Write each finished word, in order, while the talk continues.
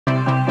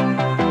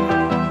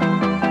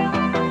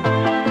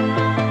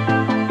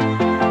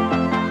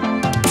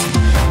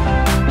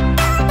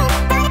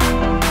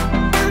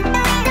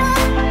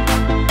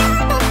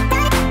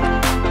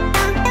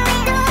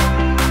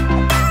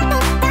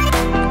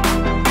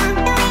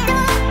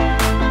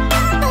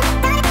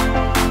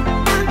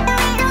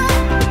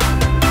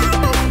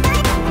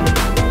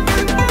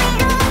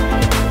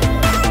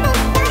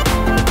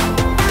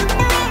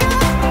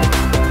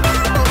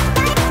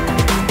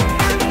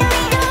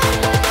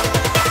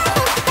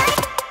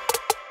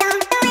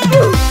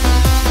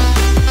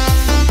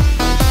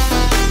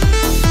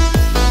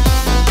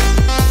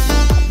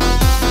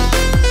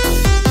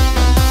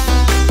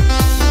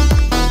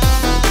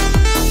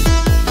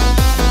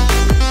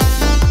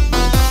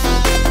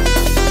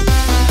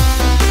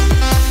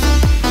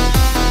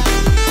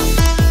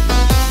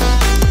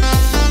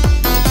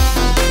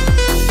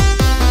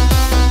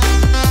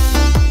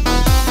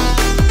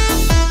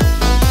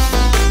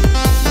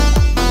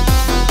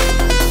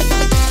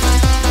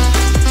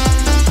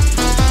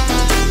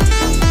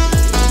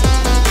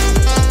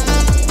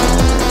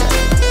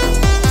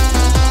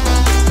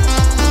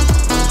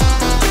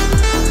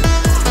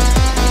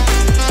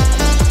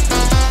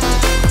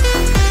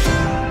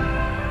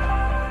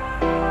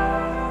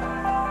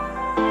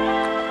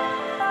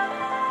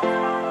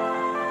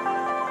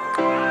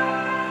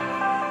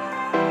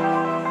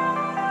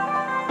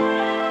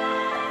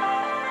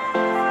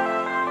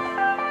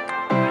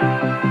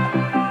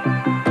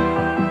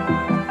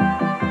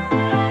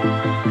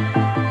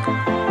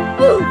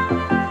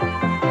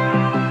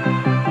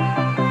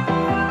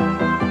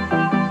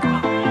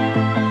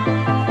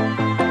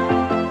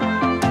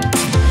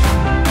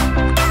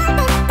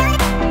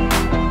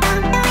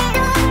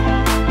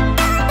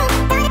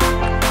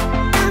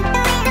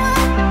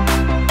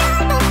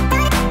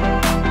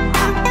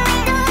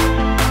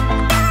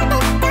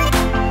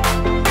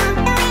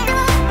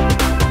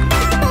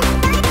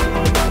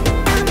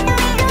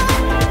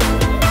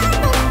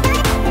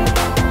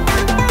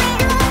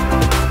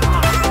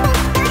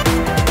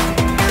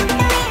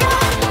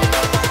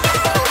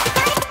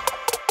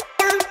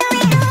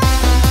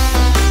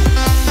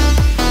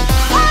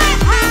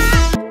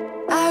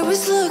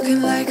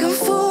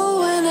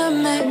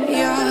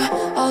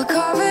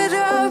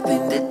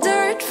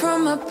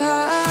from my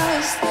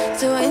past.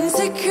 So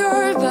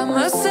insecure about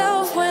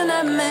myself when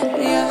I met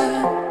you.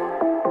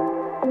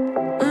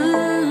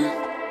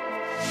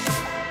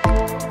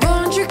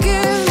 Won't you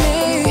give me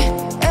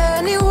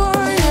any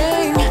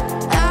warning?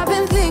 I've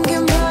been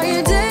thinking about you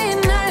day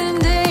and night and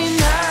day and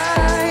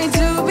night.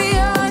 To be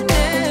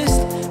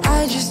honest, I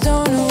just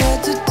don't know what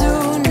to do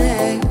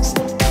next.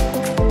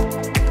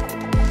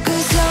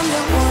 'Cause I'm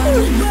the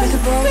one with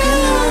a broken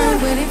heart,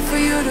 waiting for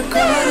you to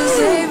come out and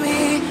save me.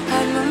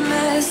 I'm a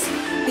mess,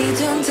 need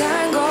to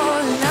untangle,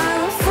 and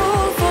I'm a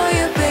fool for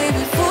you,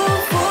 baby. Fool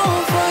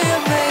for you,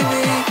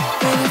 baby.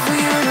 Waiting for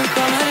you to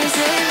come out and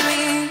save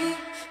me.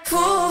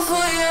 Fool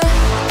for you.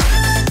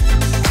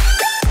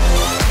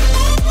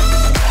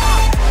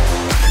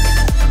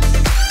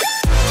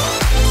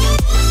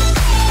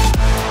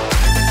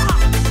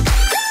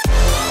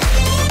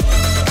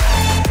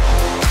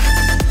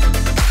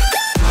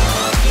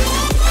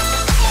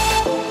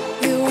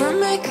 You were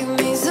making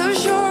me so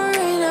sure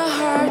in a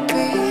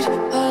heartbeat.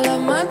 All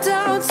of my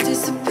doubts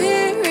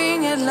disappearing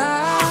at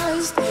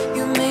last.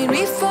 You made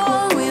me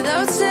fall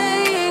without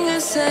saying a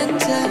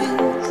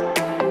sentence.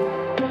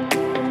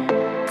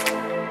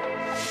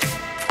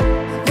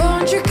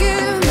 Won't you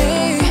give me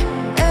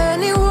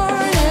any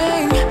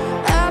warning?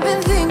 I've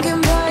been thinking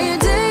about you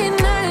day and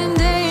night and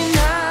day and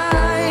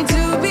night.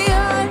 To be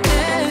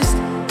honest,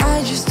 I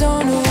just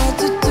don't know what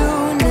to do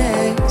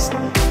next.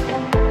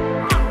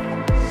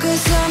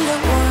 'Cause I'm the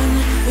one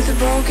with a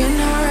broken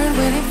heart,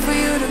 waiting for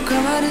you to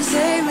come out and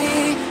save me.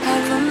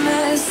 I'm a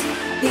mess,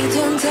 need to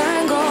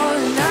untangle,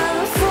 and I'm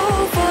a fool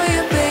for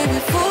you, baby.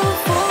 Fool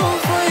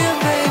for you,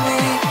 baby.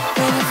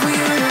 Waiting for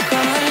you to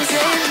come out and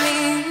save me.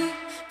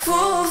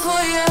 Fool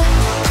for you.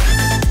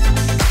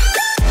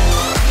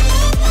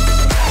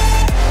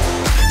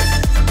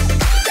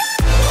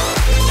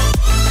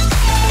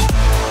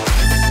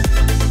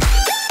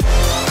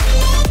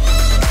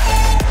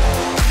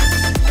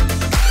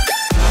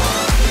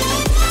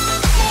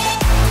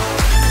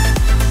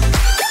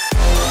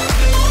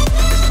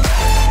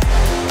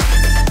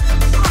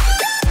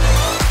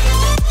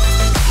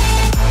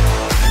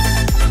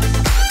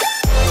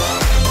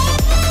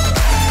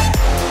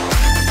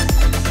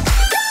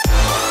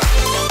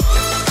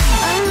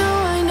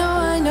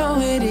 I know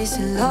it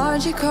isn't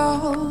logical.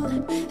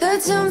 That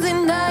something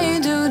that you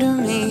do to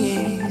me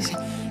is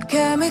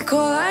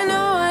chemical. I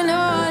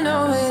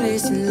know it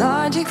isn't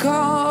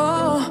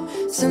logical.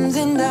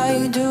 Something that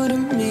you do to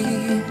me.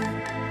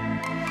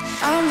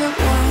 I'm the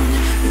one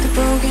with a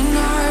broken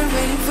heart,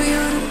 waiting for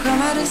you to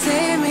come out and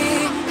save me.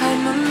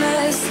 I'm a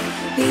mess,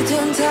 need to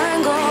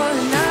untangle,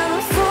 and I'm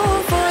a fool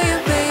for you,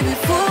 baby.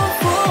 Fool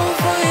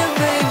for you,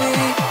 baby.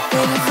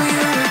 Waiting for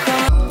you to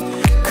come.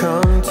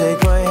 Come take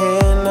my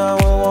hand, I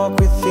will walk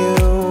with you.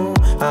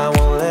 I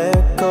won't let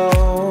go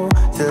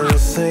till you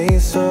say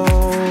so.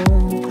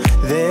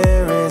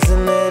 There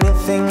isn't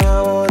anything I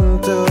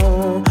wouldn't do.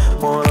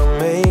 Wanna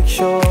make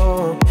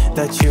sure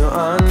that you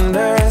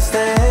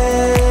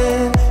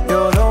understand.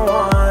 You're the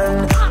one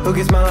who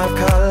gives my life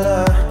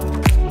color.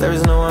 There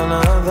is no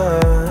another.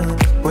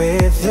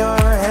 With your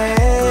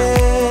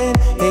hand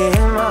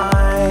in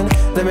mine,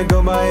 let me go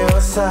by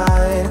your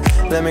side.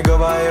 Let me go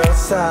by your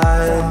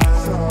side.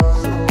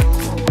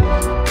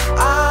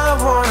 I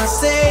wanna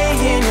stay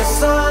in your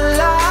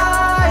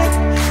sunlight.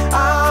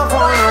 I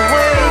wanna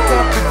wake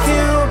up with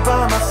you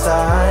by my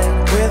side.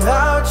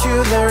 Without you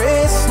there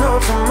is no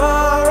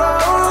tomorrow.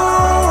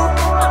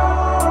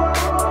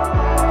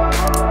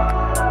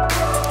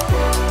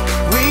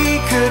 We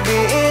could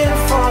be in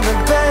for the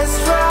best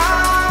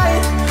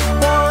ride.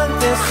 Want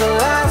this to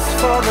last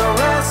for the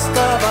rest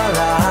of our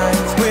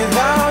lives.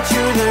 Without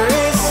you there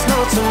is no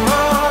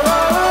tomorrow.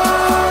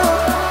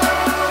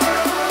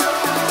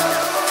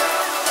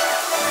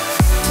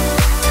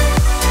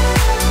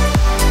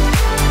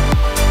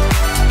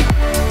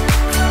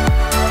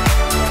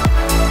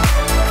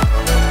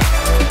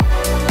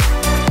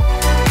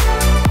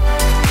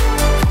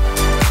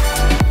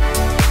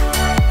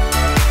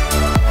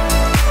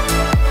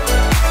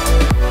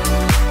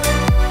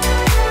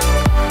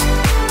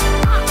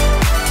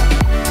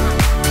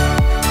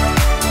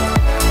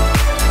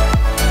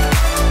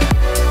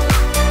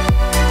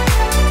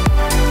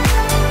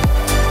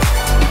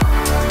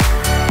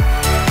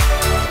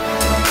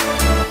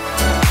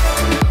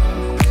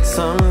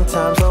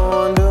 Sometimes I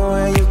wonder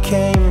where you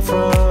came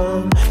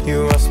from.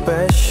 You are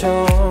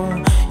special,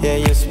 yeah,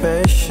 you're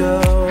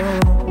special.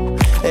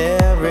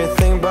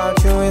 Everything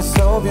about you is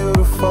so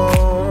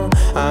beautiful.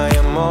 I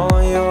am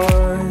all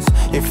yours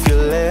if you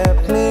let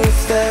me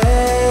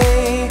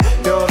stay.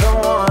 You're the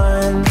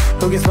one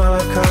who gives my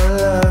life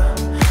color.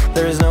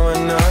 There is no